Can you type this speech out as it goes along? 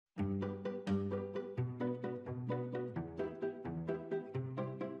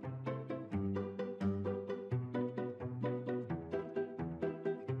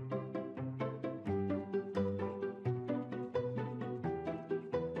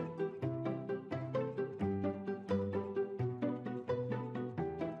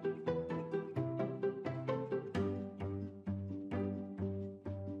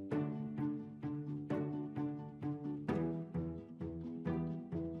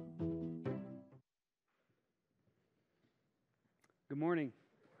Good morning.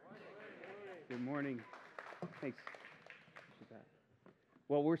 Good morning. Thanks.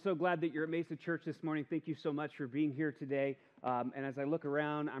 Well, we're so glad that you're at Mesa Church this morning. Thank you so much for being here today. And as I look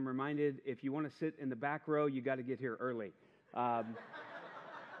around, I'm reminded if you want to sit in the back row, you got to get here early. But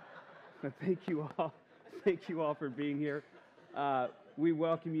thank you all. Thank you all for being here. We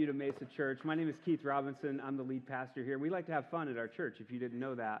welcome you to Mesa Church. My name is Keith Robinson. I'm the lead pastor here. We like to have fun at our church, if you didn't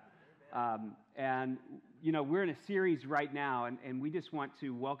know that. And, you know, we're in a series right now, and we just want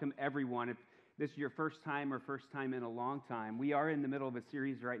to welcome everyone. If this is your first time or first time in a long time, we are in the middle of a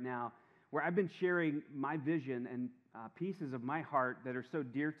series right now where I've been sharing my vision and pieces of my heart that are so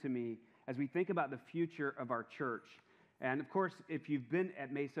dear to me as we think about the future of our church. And, of course, if you've been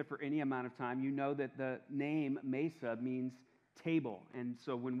at Mesa for any amount of time, you know that the name Mesa means table. And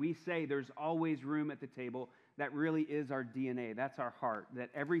so when we say there's always room at the table, that really is our DNA. That's our heart, that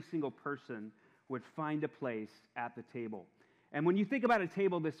every single person would find a place at the table. And when you think about a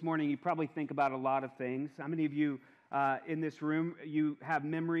table this morning, you probably think about a lot of things. How many of you in this room, you have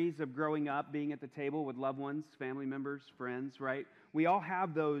memories of growing up, being at the table with loved ones, family members, friends, right? We all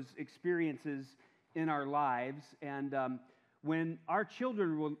have those experiences in our lives. And when our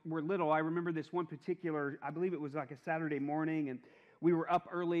children were little, I remember this one particular, I believe it was like a Saturday morning, and we were up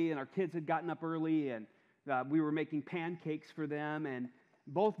early, and our kids had gotten up early, and we were making pancakes for them, and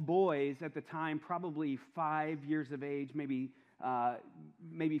both boys at the time, probably 5 years of age, maybe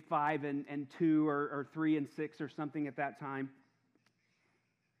 5 and 2 or 3 and 6 or something at that time.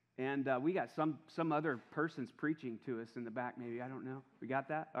 And we got some other person's preaching to us in the back, maybe. I don't know. We got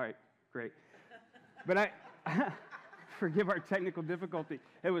that? All right, great. But I forgive our technical difficulty.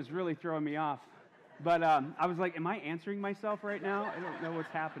 It was really throwing me off. But I was like, am I answering myself right now? I don't know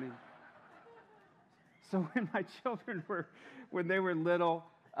what's happening. So when my children when they were little,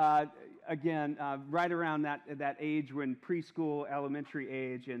 again, right around that age, when preschool, elementary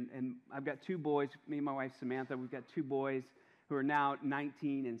age, and I've got 2 boys, me and my wife Samantha, we've got 2 boys who are now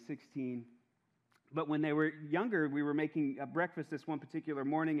 19 and 16. But when they were younger, we were making breakfast this one particular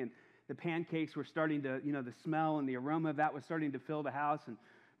morning, and the pancakes were starting to, the smell and the aroma of that was starting to fill the house, and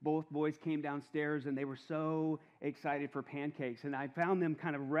both boys came downstairs, and they were so excited for pancakes. And I found them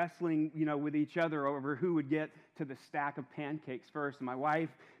kind of wrestling, with each other over who would get to the stack of pancakes first. And my wife,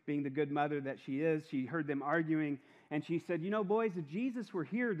 being the good mother that she is, she heard them arguing, and she said, boys, if Jesus were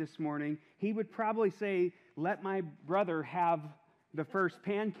here this morning, he would probably say, let my brother have the first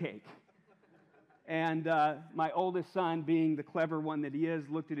pancake. And my oldest son, being the clever one that he is,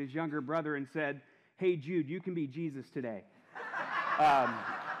 looked at his younger brother and said, hey, Jude, you can be Jesus today.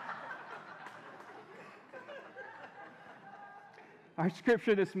 Our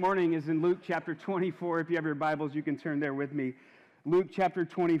scripture this morning is in Luke chapter 24. If you have your Bibles, you can turn there with me. Luke chapter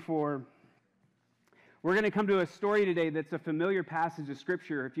 24. We're going to come to a story today that's a familiar passage of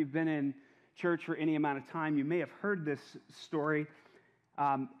scripture. If you've been in church for any amount of time, you may have heard this story.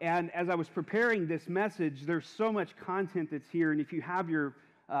 And as I was preparing this message, there's so much content that's here. And if you have your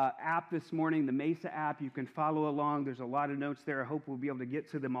app this morning, the Mesa app, you can follow along. There's a lot of notes there. I hope we'll be able to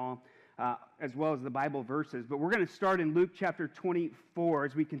get to them all. As well as the Bible verses. But we're going to start in Luke chapter 24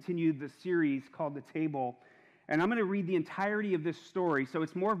 as we continue the series called The Table. And I'm going to read the entirety of this story. So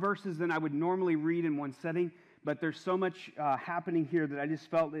it's more verses than I would normally read in one setting, but there's so much happening here that I just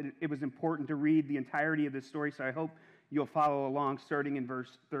felt that it was important to read the entirety of this story. So I hope you'll follow along starting in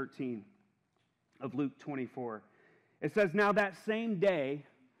verse 13 of Luke 24. It says, now that same day,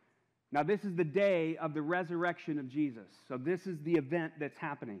 now this is the day of the resurrection of Jesus. So this is the event that's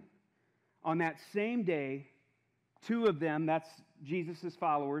happening. On that same day, 2 of them, that's Jesus'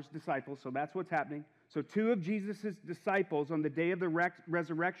 followers, disciples, so that's what's happening. So 2 of Jesus' disciples on the day of the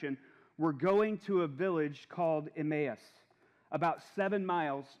resurrection were going to a village called Emmaus, about 7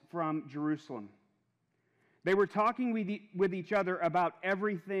 miles from Jerusalem. They were talking with each other about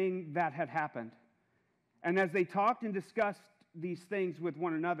everything that had happened. And as they talked and discussed these things with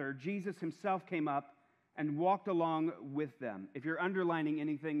one another, Jesus himself came up and walked along with them. If you're underlining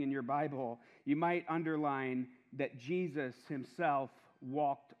anything in your Bible, you might underline that Jesus himself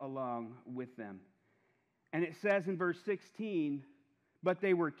walked along with them. And it says in verse 16, but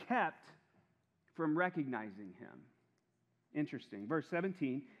they were kept from recognizing him. Interesting. Verse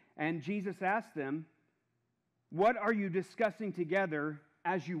 17, and Jesus asked them, what are you discussing together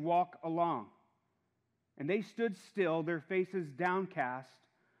as you walk along? And they stood still, their faces downcast.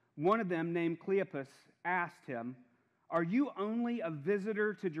 One of them, named Cleopas, asked him, are you only a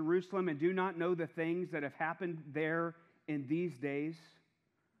visitor to Jerusalem and do not know the things that have happened there in these days?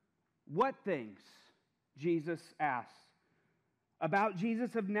 What things? Jesus asked. About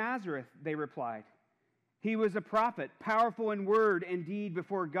Jesus of Nazareth, they replied. He was a prophet, powerful in word and deed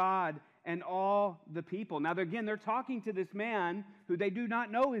before God and all the people. Now, again, they're talking to this man who they do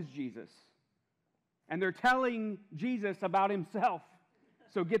not know is Jesus. And they're telling Jesus about himself.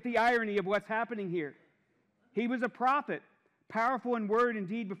 So get the irony of what's happening here. He was a prophet, powerful in word and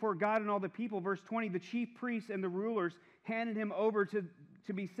deed before God and all the people. Verse 20, the chief priests and the rulers handed him over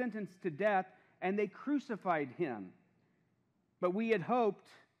to be sentenced to death, and they crucified him. But we had hoped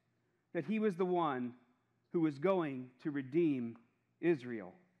that he was the one who was going to redeem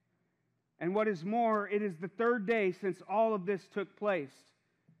Israel. And what is more, it is the third day since all of this took place.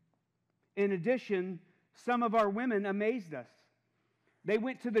 In addition, some of our women amazed us. They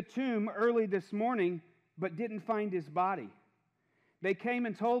went to the tomb early this morning, but didn't find his body. They came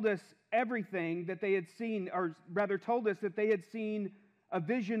and told us everything that they had seen, or rather told us that they had seen a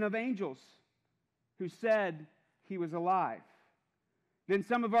vision of angels who said he was alive. Then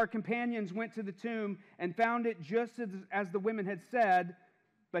some of our companions went to the tomb and found it just as the women had said,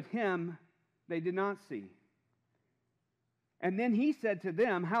 but him they did not see. And then he said to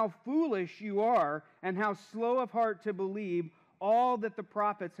them, how foolish you are, and how slow of heart to believe all that the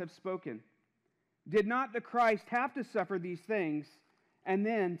prophets have spoken. Did not the Christ have to suffer these things and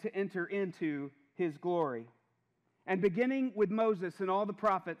then to enter into his glory? And beginning with Moses and all the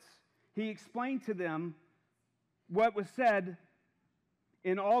prophets, he explained to them what was said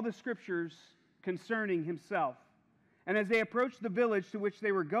in all the scriptures concerning himself. And as they approached the village to which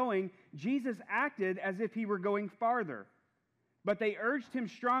they were going, Jesus acted as if he were going farther. But they urged him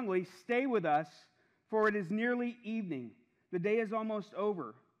strongly, stay with us, for it is nearly evening. The day is almost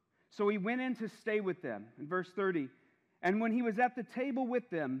over. So he went in to stay with them. In verse 30, and when he was at the table with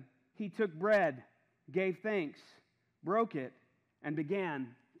them, he took bread, gave thanks, broke it, and began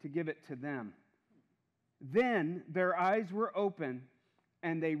to give it to them. Then their eyes were open,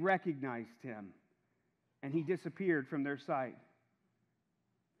 and they recognized him, and he disappeared from their sight.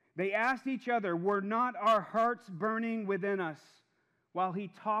 They asked each other, were not our hearts burning within us while he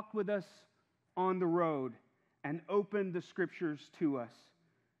talked with us on the road and opened the scriptures to us?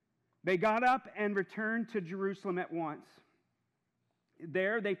 They got up and returned to Jerusalem at once.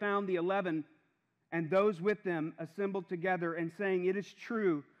 There they found the 11 and those with them assembled together and saying, it is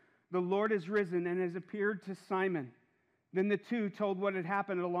true, the Lord has risen and has appeared to Simon. Then the two told what had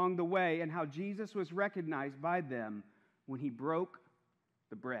happened along the way and how Jesus was recognized by them when he broke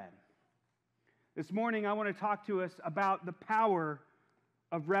the bread. This morning I want to talk to us about the power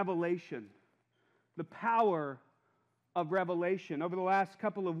of revelation. The power of revelation. Over the last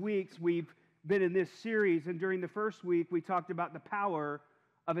couple of weeks we've been in this series, and during the first week we talked about the power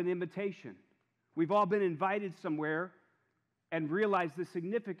of an invitation. We've all been invited somewhere and realized the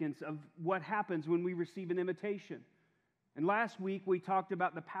significance of what happens when we receive an invitation. And last week we talked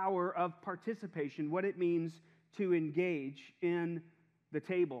about the power of participation, what it means to engage in the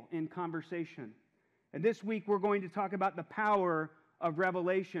table, in conversation. And this week we're going to talk about the power of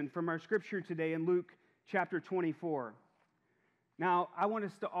revelation from our scripture today in Luke chapter 24. Now, I want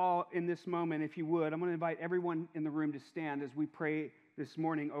us to all, in this moment, if you would, I'm going to invite everyone in the room to stand as we pray this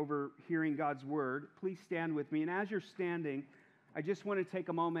morning over hearing God's word. Please stand with me. And as you're standing, I just want to take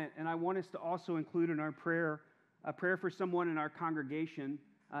a moment, and I want us to also include in our prayer a prayer for someone in our congregation,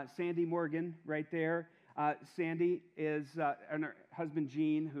 Sandy Morgan, right there. Sandy is, and her husband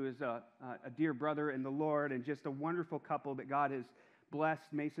Gene, who is a dear brother in the Lord, and just a wonderful couple that God has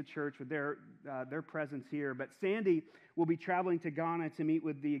blessed Mesa Church with their presence here. But Sandy will be traveling to Ghana to meet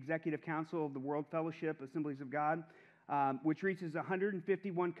with the Executive Council of the World Fellowship Assemblies of God, which reaches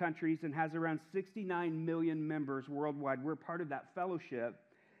 151 countries and has around 69 million members worldwide. We're part of that fellowship.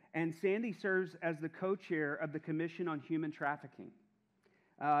 And Sandy serves as the co-chair of the Commission on Human Trafficking.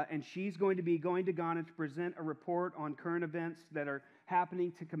 And she's going to be going to Ghana to present a report on current events that are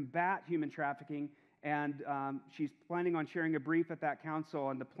happening to combat human trafficking. And she's planning on sharing a brief at that council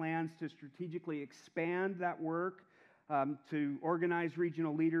on the plans to strategically expand that work, to organize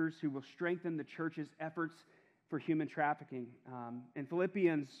regional leaders who will strengthen the church's efforts for human trafficking. In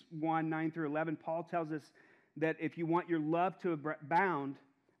Philippians 1, 9 through 11, Paul tells us that if you want your love to abound,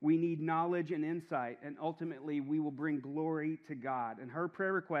 we need knowledge and insight, and ultimately we will bring glory to God. And her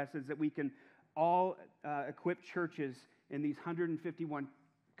prayer request is that we can all equip churches in these 151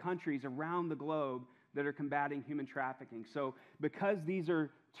 countries around the globe that are combating human trafficking. So because these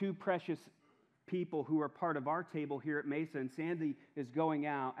are two precious people who are part of our table here at Mesa, and Sandy is going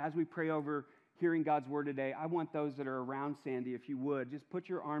out, as we pray over hearing God's word today, I want those that are around Sandy, if you would, just put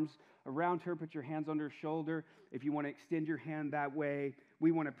your arms around her, put your hands on her shoulder. If you want to extend your hand that way,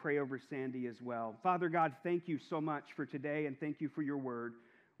 we want to pray over Sandy as well. Father God, thank you so much for today, and thank you for your word.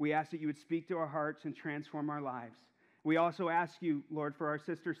 We ask that you would speak to our hearts and transform our lives. We also ask you, Lord, for our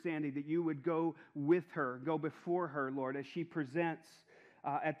sister Sandy, that you would go with her, go before her, Lord, as she presents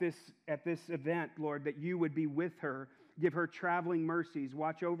at this event, Lord, that you would be with her. Give her traveling mercies.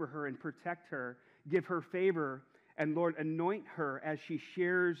 Watch over her and protect her. Give her favor. And Lord, anoint her as she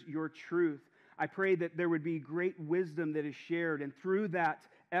shares your truth. I pray that there would be great wisdom that is shared, and through that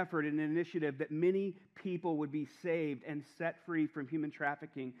effort and initiative that many people would be saved and set free from human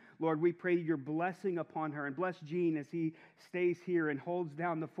trafficking. Lord, we pray your blessing upon her, and bless Gene as he stays here and holds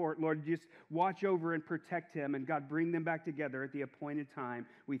down the fort. Lord, just watch over and protect him, and God, bring them back together at the appointed time.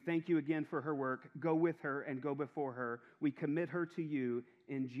 We thank you again for her work. Go with her and go before her. We commit her to you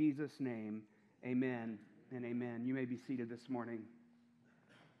in Jesus' name. Amen and amen. You may be seated this morning.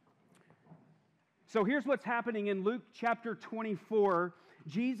 So here's what's happening in Luke chapter 24.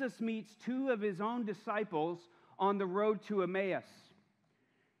 Jesus meets two of his own disciples on the road to Emmaus.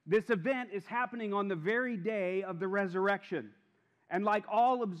 This event is happening on the very day of the resurrection. And like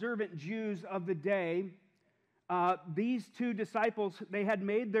all observant Jews of the day, these two disciples, they had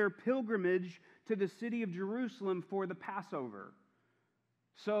made their pilgrimage to the city of Jerusalem for the Passover.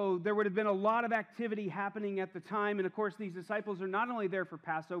 So there would have been a lot of activity happening at the time. And of course, these disciples are not only there for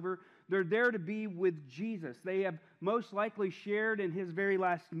Passover, they're there to be with Jesus. They have most likely shared in his very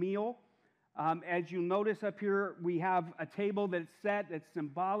last meal. As you'll notice up here, we have a table that's set, that's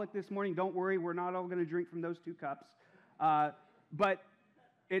symbolic this morning. Don't worry, we're not all going to drink from those two cups. But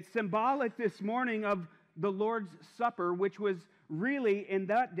it's symbolic this morning of the Lord's Supper, which was really, in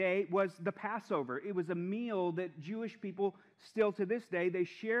that day, was the Passover. It was a meal that Jewish people, still to this day, they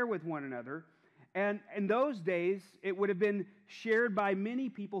share with one another. And in those days, it would have been shared by many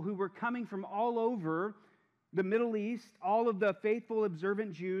people who were coming from all over the Middle East. All of the faithful,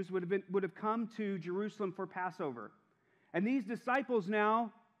 observant Jews would have come to Jerusalem for Passover. And these disciples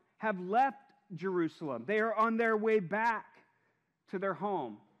now have left Jerusalem. They are on their way back to their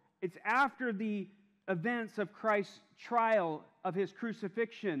home. It's after the events of Christ's trial, of his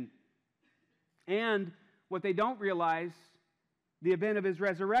crucifixion, and what they don't realize, the event of his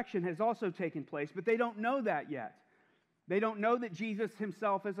resurrection has also taken place, but they don't know that yet. They don't know that Jesus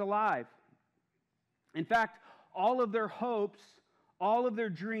himself is alive. In fact, all of their hopes, all of their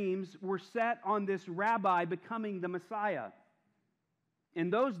dreams were set on this rabbi becoming the Messiah. In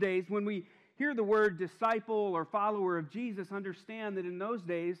those days, when we hear the word disciple or follower of Jesus, understand that in those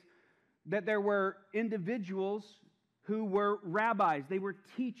days that there were individuals who were rabbis. They were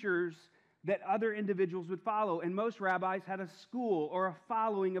teachers that other individuals would follow. And most rabbis had a school or a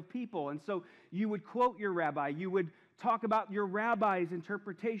following of people. And so you would quote your rabbi. You would talk about your rabbi's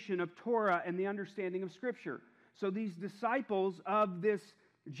interpretation of Torah and the understanding of Scripture. So these disciples of this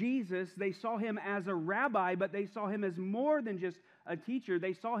Jesus, they saw him as a rabbi, but they saw him as more than just a teacher.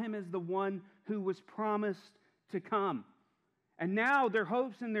 They saw him as the one who was promised to come. And now their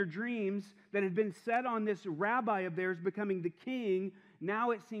hopes and their dreams that had been set on this rabbi of theirs becoming the king,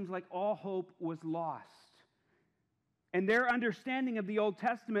 now it seems like all hope was lost. And their understanding of the Old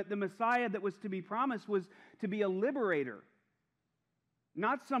Testament, the Messiah that was to be promised, was to be a liberator.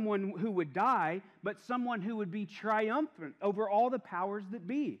 Not someone who would die, but someone who would be triumphant over all the powers that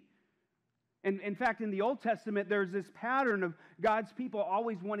be. And in fact, in the Old Testament, there's this pattern of God's people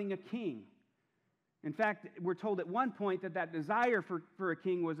always wanting a king. In fact, we're told at one point that desire for a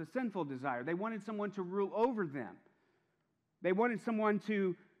king was a sinful desire. They wanted someone to rule over them. They wanted someone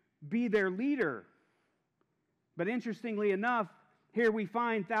to be their leader. But interestingly enough, here we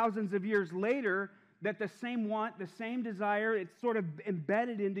find thousands of years later that the same want, the same desire, it's sort of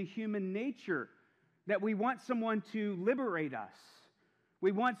embedded into human nature, that we want someone to liberate us.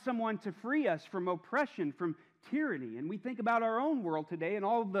 We want someone to free us from oppression, from tyranny. And we think about our own world today and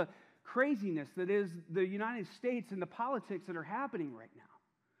all of the craziness that is the United States and the politics that are happening right now.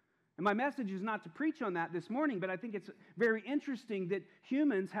 And my message is not to preach on that this morning, but I think it's very interesting that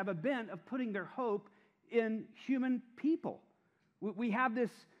humans have a bent of putting their hope in human people. We have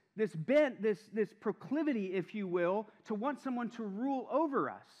this bent, this proclivity, if you will, to want someone to rule over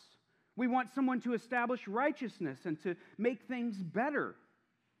us. We want someone to establish righteousness and to make things better.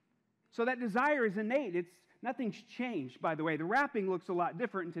 So that desire is innate. Nothing's changed, by the way. The wrapping looks a lot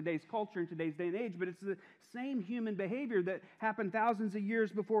different in today's culture, in today's day and age, but it's the same human behavior that happened thousands of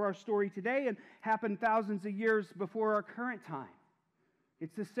years before our story today and happened thousands of years before our current time.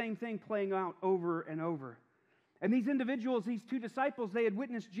 It's the same thing playing out over and over. And these individuals, these two disciples, they had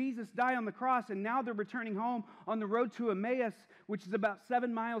witnessed Jesus die on the cross, and now they're returning home on the road to Emmaus, which is about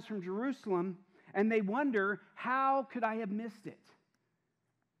 7 miles from Jerusalem, and they wonder, how could I have missed it?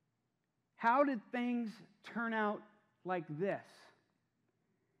 How did things turn out like this?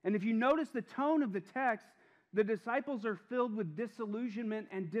 And if you notice the tone of the text, the disciples are filled with disillusionment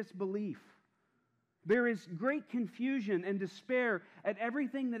and disbelief. There is great confusion and despair at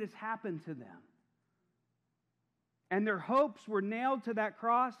everything that has happened to them. And their hopes were nailed to that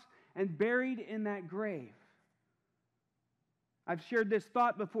cross and buried in that grave. I've shared this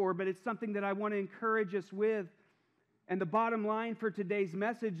thought before, but it's something that I want to encourage us with. And the bottom line for today's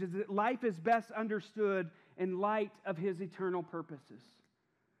message is that life is best understood in light of His eternal purposes.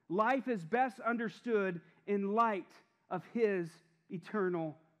 Life is best understood in light of His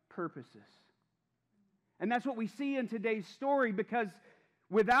eternal purposes. And that's what we see in today's story, because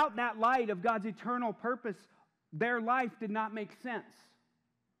without that light of God's eternal purpose, their life did not make sense.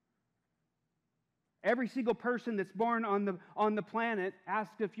 Every single person that's born on the planet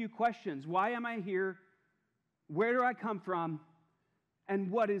asks a few questions. Why am I here? Where do I come from? And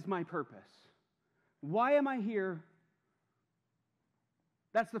what is my purpose? Why am I here?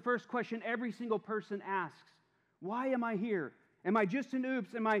 That's the first question every single person asks. Why am I here? Am I just an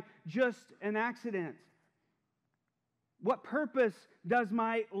oops? Am I just an accident? What purpose does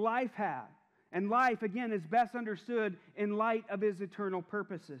my life have? And life, again, is best understood in light of His eternal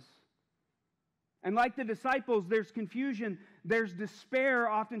purposes. And like the disciples, there's confusion, there's despair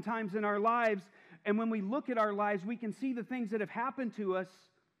oftentimes in our lives. And when we look at our lives, we can see the things that have happened to us,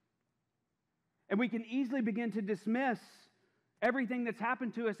 and we can easily begin to dismiss everything that's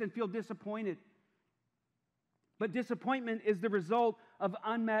happened to us and feel disappointed. But disappointment is the result of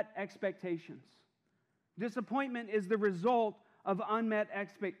unmet expectations. Disappointment is the result of unmet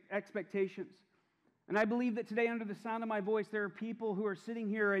expectations. And I believe that today, under the sound of my voice, there are people who are sitting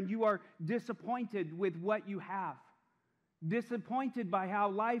here and you are disappointed with what you have. Disappointed by how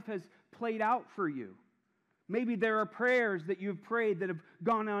life has played out for you. Maybe there are prayers that you've prayed that have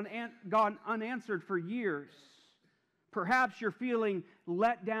gone unanswered for years. Perhaps you're feeling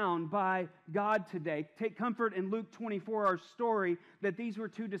let down by God today. Take comfort in Luke 24, our story, that these were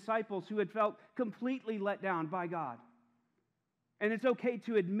two disciples who had felt completely let down by God. And it's okay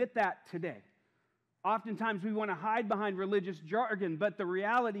to admit that today. Oftentimes we want to hide behind religious jargon, but the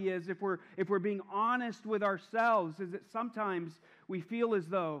reality is, if we're being honest with ourselves, is that sometimes we feel as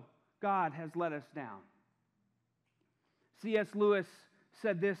though God has let us down. C.S. Lewis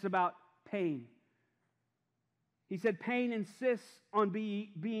said this about pain. He said, pain insists on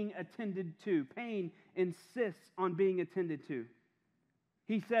being attended to. Pain insists on being attended to.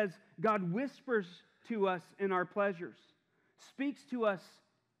 He says, God whispers to us in our pleasures, speaks to us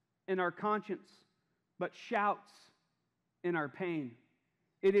in our conscience, but shouts in our pain.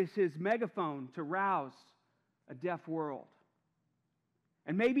 It is His megaphone to rouse a deaf world.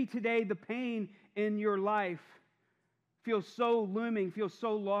 And maybe today the pain in your life feels so looming, feels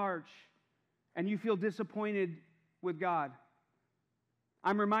so large, and you feel disappointed with God.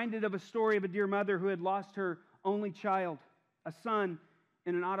 I'm reminded of a story of a dear mother who had lost her only child, a son,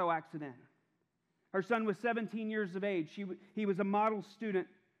 in an auto accident. Her son was 17 years of age. He was a model student,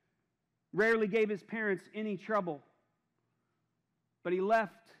 rarely gave his parents any trouble. But he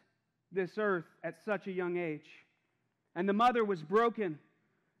left this earth at such a young age. And the mother was broken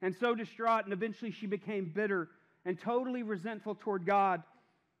and so distraught, and eventually she became bitter and totally resentful toward God.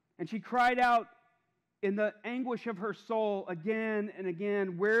 And she cried out in the anguish of her soul again and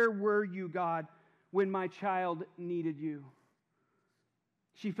again, "Where were you, God, when my child needed you?"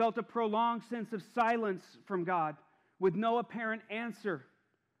 She felt a prolonged sense of silence from God with no apparent answer.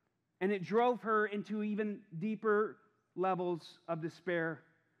 And it drove her into even deeper levels of despair.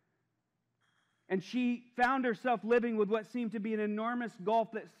 And she found herself living with what seemed to be an enormous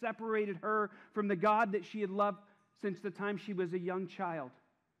gulf that separated her from the God that she had loved since the time she was a young child.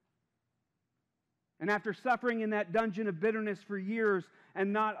 And after suffering in that dungeon of bitterness for years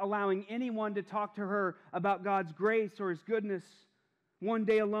and not allowing anyone to talk to her about God's grace or His goodness, one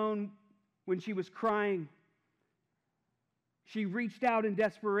day alone when she was crying, she reached out in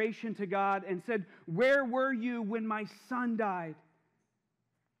desperation to God and said, "Where were you when my son died?"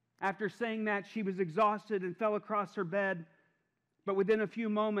 After saying that, she was exhausted and fell across her bed. But within a few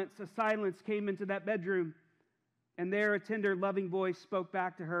moments, a silence came into that bedroom. And there a tender, loving voice spoke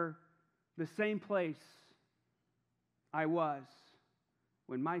back to her, "The same place I was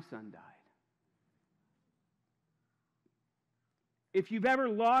when my son died." If you've ever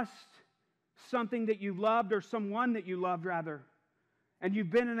lost something that you loved, or someone that you loved, rather, and you've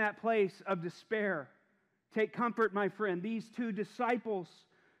been in that place of despair, take comfort, my friend. These two disciples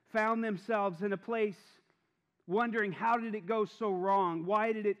found themselves in a place wondering, how did it go so wrong?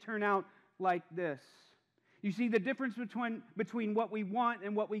 Why did it turn out like this? You see, the difference between what we want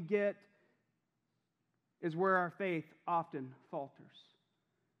and what we get is where our faith often falters.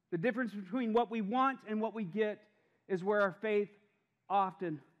 The difference between what we want and what we get is where our faith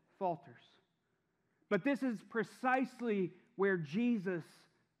often falters. But this is precisely where Jesus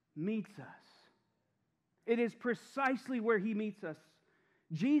meets us. It is precisely where He meets us.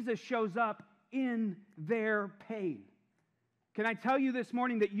 Jesus shows up in their pain. Can I tell you this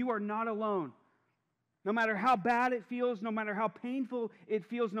morning that you are not alone? No matter how bad it feels, no matter how painful it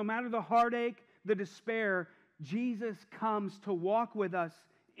feels, no matter the heartache, the despair, Jesus comes to walk with us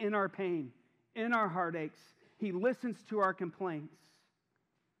in our pain, in our heartaches. He listens to our complaints.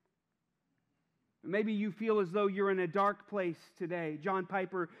 Maybe you feel as though you're in a dark place today. John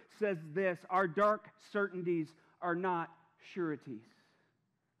Piper says this: our dark certainties are not sureties.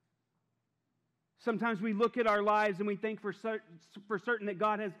 Sometimes we look at our lives and we think for certain that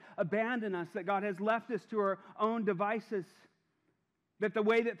God has abandoned us, that God has left us to our own devices, that the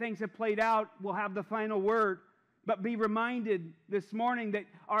way that things have played out will have the final word. But be reminded this morning that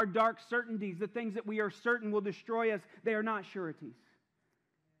our dark certainties, the things that we are certain will destroy us, they are not sureties.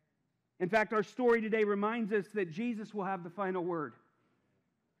 In fact, our story today reminds us that Jesus will have the final word.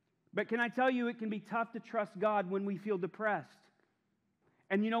 But can I tell you, it can be tough to trust God when we feel depressed.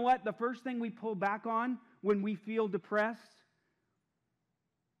 And you know what? The first thing we pull back on when we feel depressed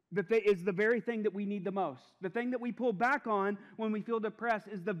is the very thing that we need the most. The thing that we pull back on when we feel depressed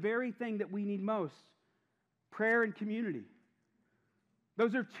is the very thing that we need most: prayer and community.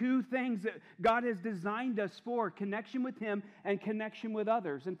 Those are two things that God has designed us for: connection with Him and connection with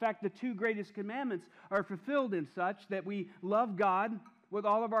others. In fact, the two greatest commandments are fulfilled in such that we love God with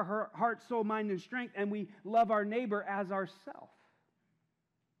all of our heart, soul, mind, and strength, and we love our neighbor as ourselves.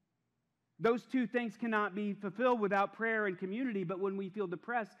 Those two things cannot be fulfilled without prayer and community, but when we feel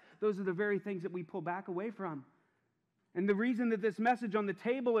depressed, those are the very things that we pull back away from. And the reason that this message on the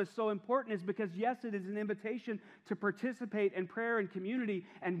table is so important is because, yes, it is an invitation to participate in prayer and community,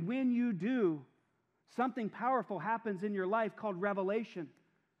 and when you do, something powerful happens in your life called revelation.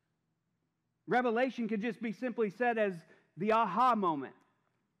 Revelation could just be simply said as the aha moment.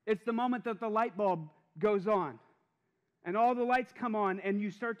 It's the moment that the light bulb goes on, and all the lights come on, and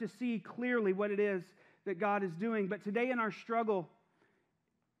you start to see clearly what it is that God is doing. But today in our struggle,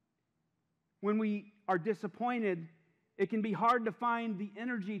 when we are disappointed, it can be hard to find the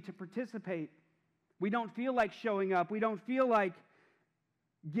energy to participate. We don't feel like showing up. We don't feel like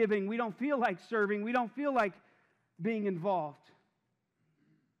giving. We don't feel like serving. We don't feel like being involved.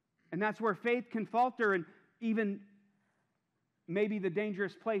 And that's where faith can falter, and even maybe the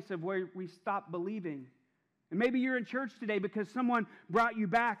dangerous place of where we stop believing. And maybe you're in church today because someone brought you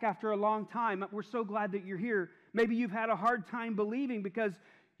back after a long time. We're so glad that you're here. Maybe you've had a hard time believing because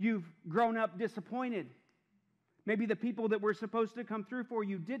you've grown up disappointed. Maybe the people that were supposed to come through for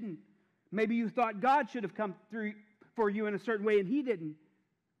you didn't. Maybe you thought God should have come through for you in a certain way and He didn't.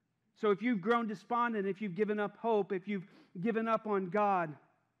 So if you've grown despondent, if you've given up hope, if you've given up on God,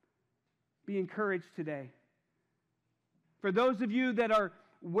 be encouraged today. For those of you that are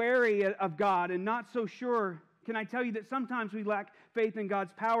wary of God and not so sure, can I tell you that sometimes we lack faith in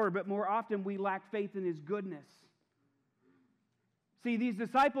God's power, but more often we lack faith in His goodness. See, these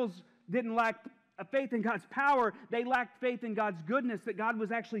disciples didn't lack faith in God's power, they lacked faith in God's goodness, that God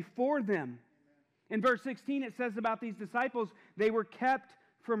was actually for them. In verse 16 it says about these disciples, they were kept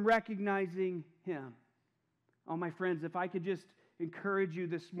from recognizing Him. Oh, my friends, if I could just encourage you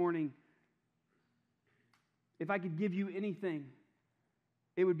this morning, if I could give you anything,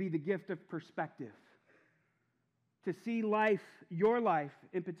 it would be the gift of perspective. To see life, your life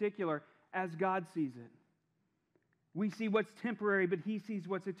in particular, as God sees it. We see what's temporary, but He sees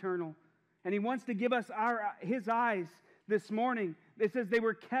what's eternal. And He wants to give us His eyes this morning. It says they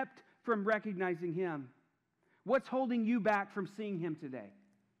were kept from recognizing Him. What's holding you back from seeing Him today?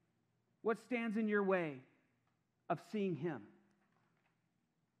 What stands in your way of seeing Him?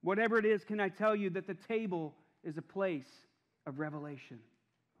 Whatever it is, can I tell you that the table is a place of revelation.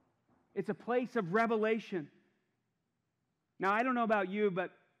 It's a place of revelation. Now, I don't know about you,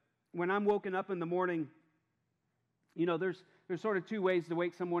 but when I'm woken up in the morning, you know, there's sort of two ways to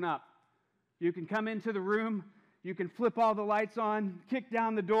wake someone up. You can come into the room, you can flip all the lights on, kick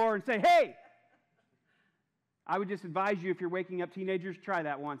down the door, and say, "Hey!" I would just advise you, if you're waking up teenagers, try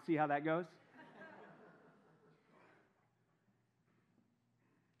that once, see how that goes.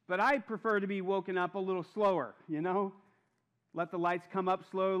 But I prefer to be woken up a little slower, you know? Let the lights come up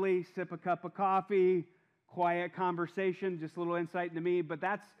slowly, sip a cup of coffee, quiet conversation, just a little insight into me. But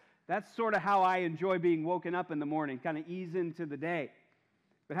that's sort of how I enjoy being woken up in the morning, kind of ease into the day.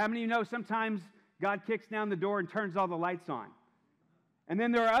 But how many of you know sometimes God kicks down the door and turns all the lights on? And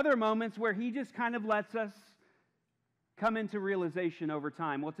then there are other moments where He just kind of lets us come into realization over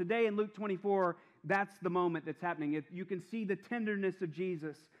time. Well, today in Luke 24, that's the moment that's happening. You can see the tenderness of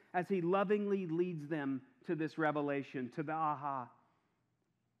Jesus as he lovingly leads them to this revelation, to the aha.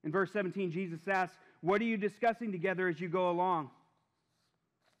 In verse 17, Jesus asks, "What are you discussing together as you go along?"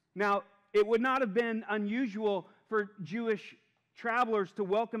 Now, it would not have been unusual for Jewish travelers to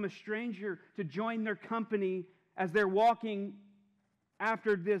welcome a stranger to join their company as they're walking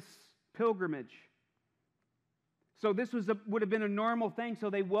after this pilgrimage. So this would have been a normal thing.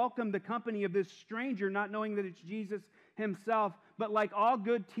 So they welcomed the company of this stranger, not knowing that it's Jesus himself. But like all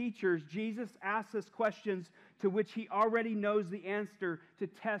good teachers, Jesus asks us questions to which he already knows the answer to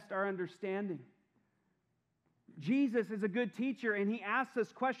test our understanding. Jesus is a good teacher, and he asks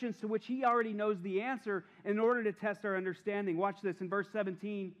us questions to which he already knows the answer in order to test our understanding. Watch this in verse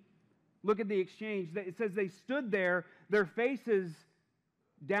 17. Look at the exchange. It says they stood there, their faces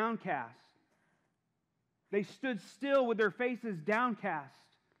downcast. They stood still with their faces downcast.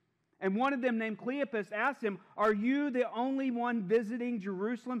 And one of them, named Cleopas, asked him, "Are you the only one visiting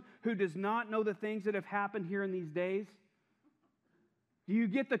Jerusalem who does not know the things that have happened here in these days?" Do you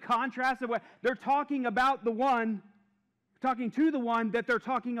get the contrast of what they're talking about? Talking to the one that they're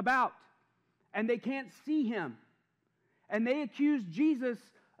talking about. And they can't see him. And they accuse Jesus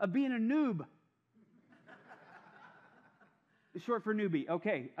of being a noob. It's short for newbie.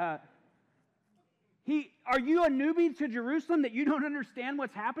 Okay. Are you a newbie to Jerusalem that you don't understand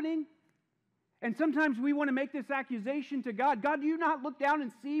what's happening? And sometimes we want to make this accusation to God. God, do you not look down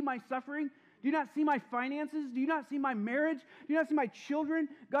and see my suffering? Do you not see my finances? Do you not see my marriage? Do you not see my children?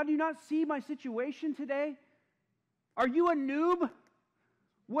 God, do you not see my situation today? Are you a noob?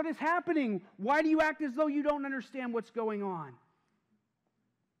 What is happening? Why do you act as though you don't understand what's going on?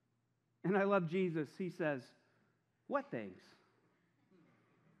 And I love Jesus. He says, "What things?"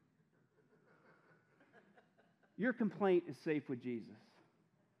 Your complaint is safe with Jesus.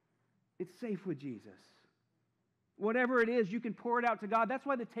 It's safe with Jesus. Whatever it is, you can pour it out to God. That's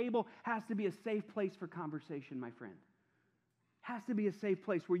why the table has to be a safe place for conversation, my friend. It has to be a safe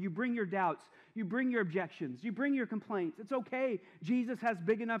place where you bring your doubts, you bring your objections, you bring your complaints. It's okay. Jesus has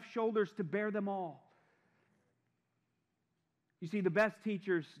big enough shoulders to bear them all. You see, the best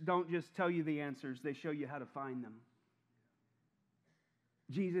teachers don't just tell you the answers, they show you how to find them.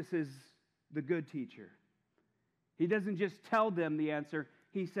 Jesus is the good teacher. He doesn't just tell them the answer.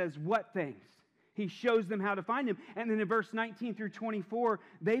 He says, "What things?" He shows them how to find him. And then in verse 19 through 24,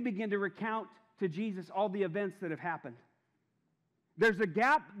 they begin to recount to Jesus all the events that have happened. There's a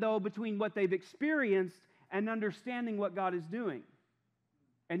gap, though, between what they've experienced and understanding what God is doing.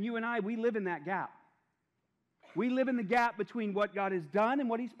 And you and I, we live in that gap. We live in the gap between what God has done and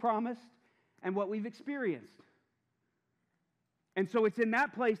what he's promised and what we've experienced. And so it's in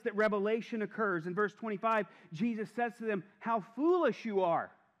that place that revelation occurs. In verse 25, Jesus says to them, "How foolish you are,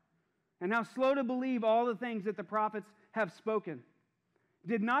 and how slow to believe all the things that the prophets have spoken.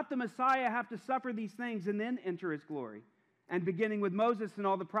 Did not the Messiah have to suffer these things and then enter his glory?" And beginning with Moses and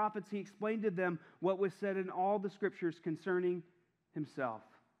all the prophets, he explained to them what was said in all the scriptures concerning himself.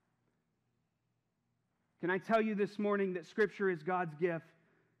 Can I tell you this morning that Scripture is God's gift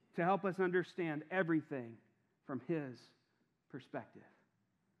to help us understand everything from his perspective?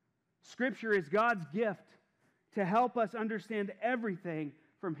 Scripture is God's gift to help us understand everything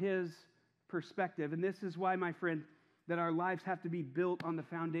from his perspective. And this is why, my friend, that our lives have to be built on the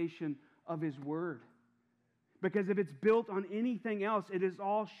foundation of his word. Because if it's built on anything else, it is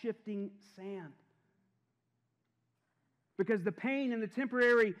all shifting sand. Because the pain and the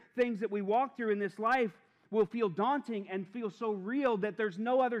temporary things that we walk through in this life will feel daunting and feel so real that there's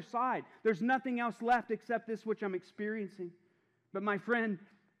no other side. There's nothing else left except this which I'm experiencing. But my friend,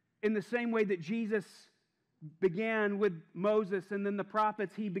 in the same way that Jesus began with Moses and then the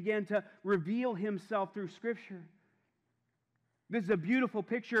prophets, he began to reveal himself through Scripture. This is a beautiful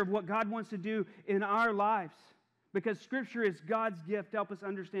picture of what God wants to do in our lives, because Scripture is God's gift to help us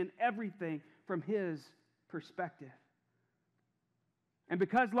understand everything from his perspective. And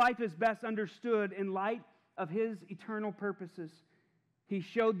because life is best understood in light of his eternal purposes, he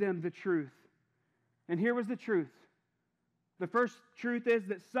showed them the truth. And here was the truth. The first truth is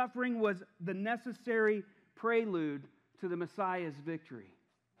that suffering was the necessary prelude to the Messiah's victory.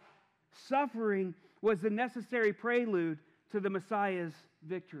 Suffering was the necessary prelude to the Messiah's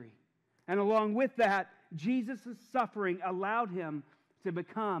victory. And along with that, Jesus' suffering allowed him to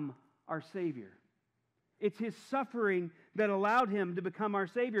become our Savior. It's his suffering that allowed him to become our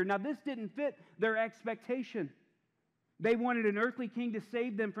Savior. Now, this didn't fit their expectation. They wanted an earthly king to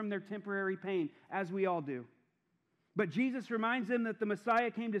save them from their temporary pain, as we all do. But Jesus reminds them that the Messiah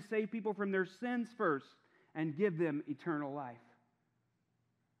came to save people from their sins first, and give them eternal life.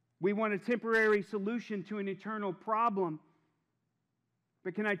 We want a temporary solution to an eternal problem.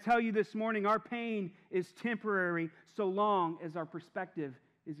 But can I tell you this morning, our pain is temporary so long as our perspective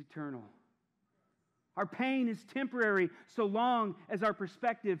is eternal. Our pain is temporary so long as our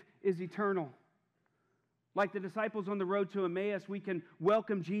perspective is eternal. Like the disciples on the road to Emmaus, we can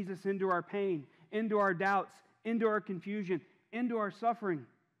welcome Jesus into our pain, into our doubts, into our confusion, into our suffering.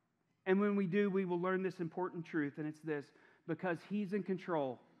 And when we do, we will learn this important truth, and it's this: because He's in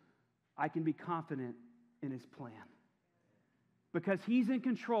control, I can be confident in His plan. Because He's in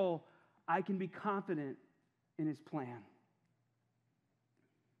control, I can be confident in His plan.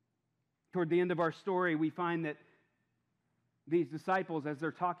 Toward the end of our story, we find that these disciples, as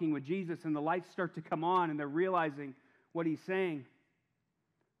they're talking with Jesus and the lights start to come on and they're realizing what He's saying,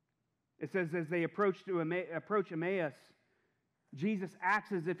 it says as they approach Emmaus, Jesus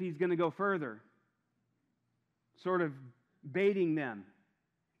acts as if He's going to go further, sort of baiting them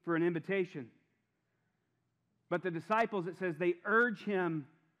for an invitation. But the disciples, it says, they urge Him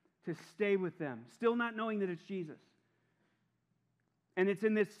to stay with them, still not knowing that it's Jesus. And it's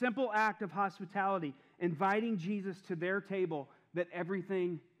in this simple act of hospitality, inviting Jesus to their table, that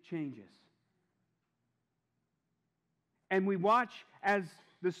everything changes. And we watch as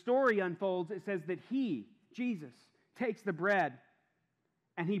the story unfolds, it says that He, Jesus, takes the bread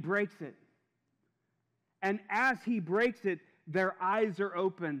and He breaks it. And as He breaks it, their eyes are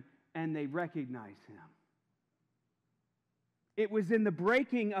open and they recognize Him. It was in the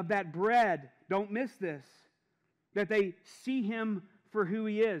breaking of that bread, don't miss this, that they see Him for who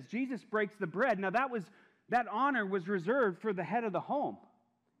He is. Jesus breaks the bread. Now that honor was reserved for the head of the home.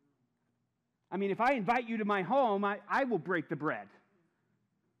 I mean, if I invite you to my home, I will break the bread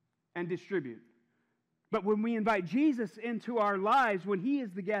and distribute. But when we invite Jesus into our lives, when He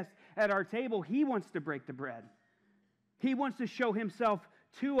is the guest at our table, He wants to break the bread. He wants to show Himself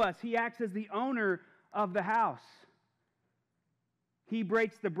to us. He acts as the owner of the house. He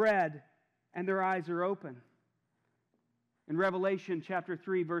breaks the bread and their eyes are open. In Revelation chapter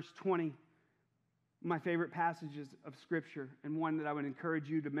 3, verse 20, my favorite passages of Scripture, and one that I would encourage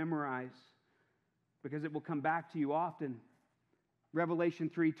you to memorize because it will come back to you often. Revelation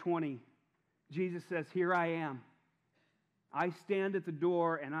 3:20, Jesus says, "Here I am. I stand at the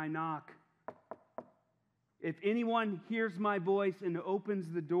door and I knock. If anyone hears my voice and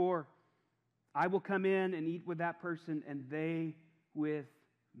opens the door, I will come in and eat with that person and they with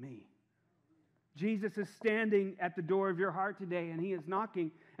me." Jesus is standing at the door of your heart today and He is knocking.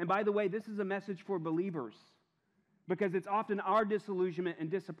 And by the way, this is a message for believers because it's often our disillusionment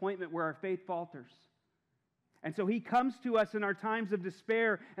and disappointment where our faith falters. And so He comes to us in our times of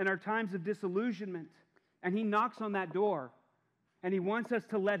despair and our times of disillusionment, and He knocks on that door and He wants us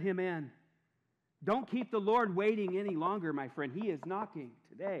to let Him in. Don't keep the Lord waiting any longer, my friend. He is knocking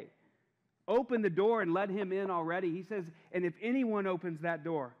today. Open the door and let Him in already. He says, and if anyone opens that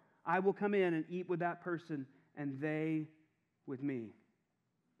door, I will come in and eat with that person and they with me.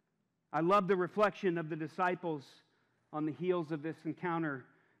 I love the reflection of the disciples on the heels of this encounter.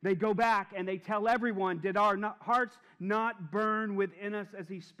 They go back and they tell everyone, did our hearts not burn within us as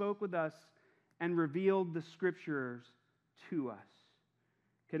He spoke with us and revealed the Scriptures to us?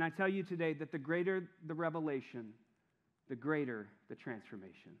 Can I tell you today that the greater the revelation, the greater the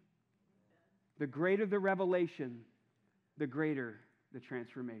transformation. The greater the revelation, the greater the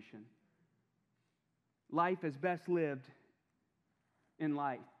transformation. Life is best lived in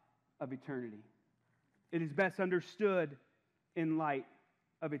light of eternity. It is best understood in light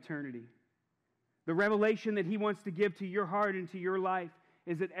of eternity. The revelation that He wants to give to your heart and to your life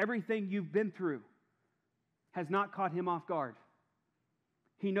is that everything you've been through has not caught Him off guard.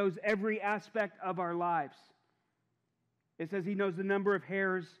 He knows every aspect of our lives. It says He knows the number of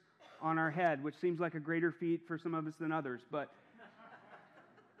hairs on our head, which seems like a greater feat for some of us than others, but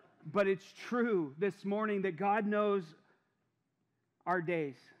it's true this morning that God knows our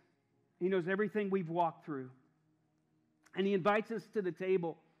days. He knows everything we've walked through. And He invites us to the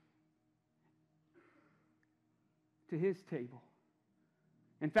table, to His table.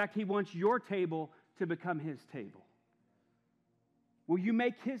 In fact, He wants your table to become His table. Will you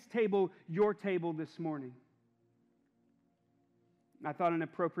make His table your table this morning? I thought an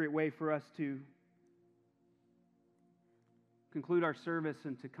appropriate way for us to conclude our service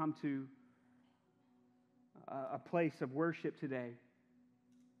and to come to a place of worship today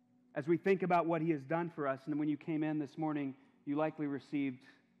as we think about what He has done for us. And when you came in this morning, you likely received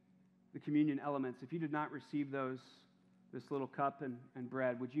the communion elements. If you did not receive those, this little cup and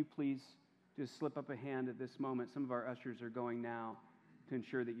bread, would you please just slip up a hand at this moment? Some of our ushers are going now to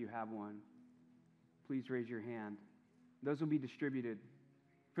ensure that you have one. please raise your hand. Those will be distributed.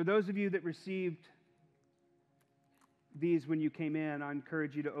 For those of you that received these when you came in, I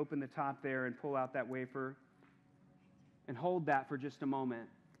encourage you to open the top there and pull out that wafer and hold that for just a moment.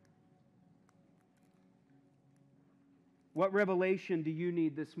 What revelation do you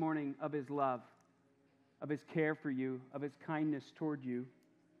need this morning of His love, of His care for you, of His kindness toward you?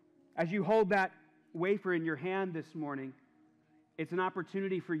 As you hold that wafer in your hand this morning, it's an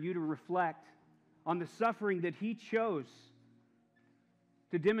opportunity for you to reflect on the suffering that He chose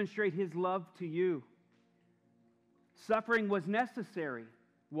to demonstrate His love to you. Suffering was necessary.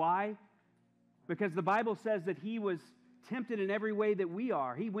 Why? Because the Bible says that He was tempted in every way that we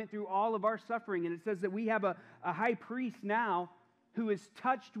are. He went through all of our suffering, and it says that we have a high priest now who is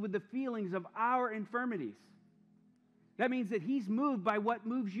touched with the feelings of our infirmities. That means that He's moved by what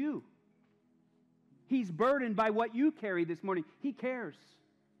moves you. He's burdened by what you carry this morning. He cares.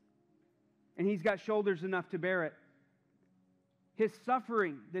 And He's got shoulders enough to bear it. His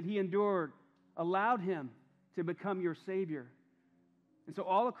suffering that He endured allowed Him to become your Savior. And so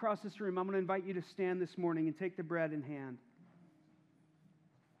all across this room, I'm going to invite you to stand this morning and take the bread in hand.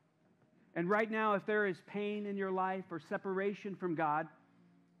 And right now, if there is pain in your life or separation from God,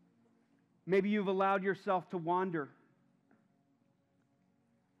 maybe you've allowed yourself to wander.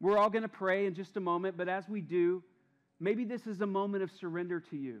 We're all going to pray in just a moment, but as we do, maybe this is a moment of surrender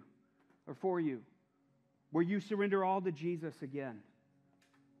to you or for you, where you surrender all to Jesus again.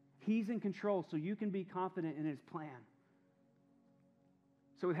 He's in control, so you can be confident in His plan.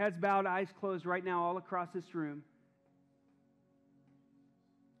 So with heads bowed, eyes closed right now all across this room,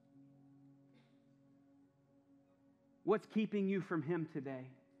 what's keeping you from Him today?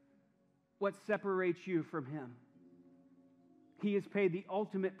 What separates you from Him? He has paid the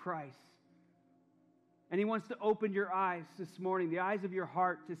ultimate price. And He wants to open your eyes this morning, the eyes of your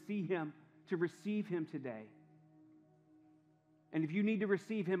heart, to see Him, to receive Him today. And if you need to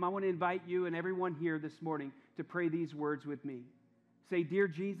receive Him, I want to invite you and everyone here this morning to pray these words with me. Say, "Dear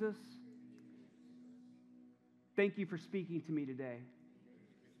Jesus, thank you for speaking to me today.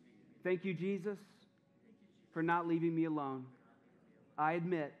 Thank you, Jesus, for not leaving me alone. I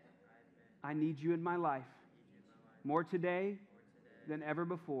admit I need you in my life more today than ever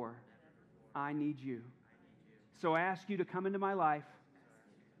before. I need you. So I ask you to come into my life.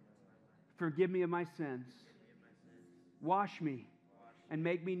 Forgive me of my sins. Wash me and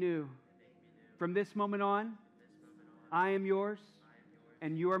make me new. From this moment on, I am yours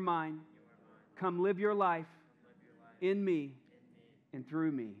and you are mine. Come live your life in me and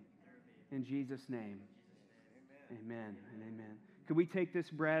through me. In Jesus' name, amen and amen." Could we take this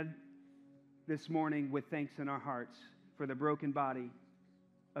bread this morning with thanks in our hearts for the broken body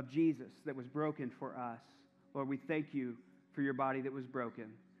of Jesus that was broken for us? Lord, we thank you for your body that was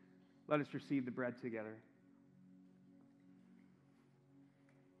broken. Let us receive the bread together.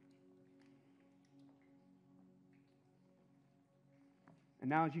 And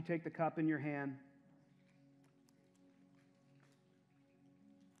now as you take the cup in your hand,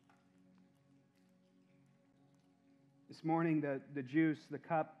 this morning the juice, the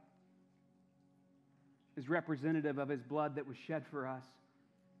cup, is representative of His blood that was shed for us.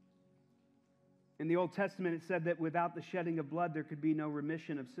 In the Old Testament, it said that without the shedding of blood, there could be no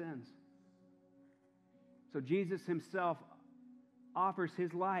remission of sins. So Jesus Himself offers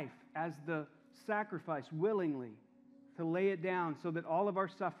His life as the sacrifice willingly to lay it down so that all of our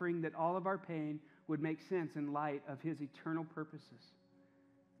suffering, that all of our pain would make sense in light of His eternal purposes.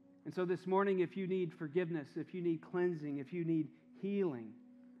 And so this morning, if you need forgiveness, if you need cleansing, if you need healing,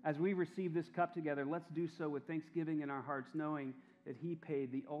 as we receive this cup together, let's do so with thanksgiving in our hearts, knowing that He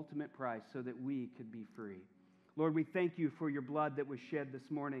paid the ultimate price so that we could be free. Lord, we thank you for your blood that was shed this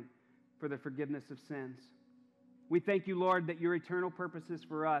morning for the forgiveness of sins. We thank you, Lord, that your eternal purposes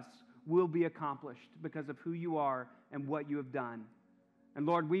for us will be accomplished because of who you are and what you have done. And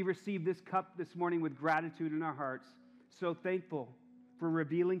Lord, we receive this cup this morning with gratitude in our hearts, so thankful for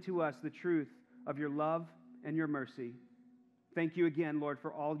revealing to us the truth of your love and your mercy. Thank you again, Lord,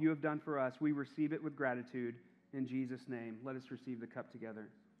 for all you have done for us. We receive it with gratitude. In Jesus' name, let us receive the cup together.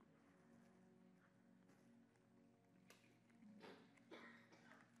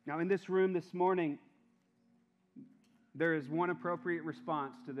 Now, in this room this morning, there is one appropriate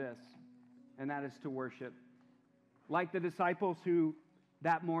response to this, and that is to worship. Like the disciples who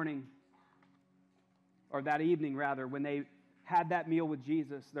that morning, or that evening rather, when they had that meal with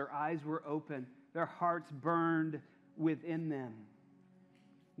Jesus, their eyes were open, their hearts burned within them.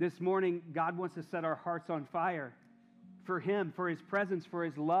 This morning, God wants to set our hearts on fire for Him, for His presence, for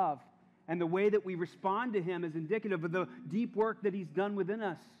His love. And the way that we respond to Him is indicative of the deep work that He's done within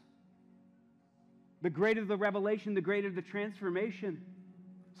us. The greater the revelation, the greater the transformation.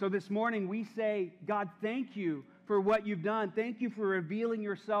 So this morning we say, God, thank you for what you've done. Thank you for revealing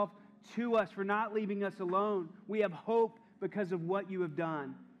yourself to us, for not leaving us alone. We have hope because of what you have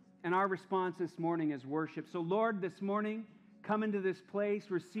done. And our response this morning is worship. So Lord, this morning, come into this place,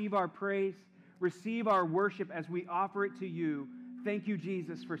 receive our praise, receive our worship as we offer it to you. Thank you,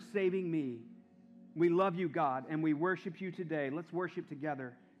 Jesus, for saving me. We love you, God, and we worship you today. Let's worship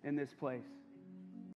together in this place.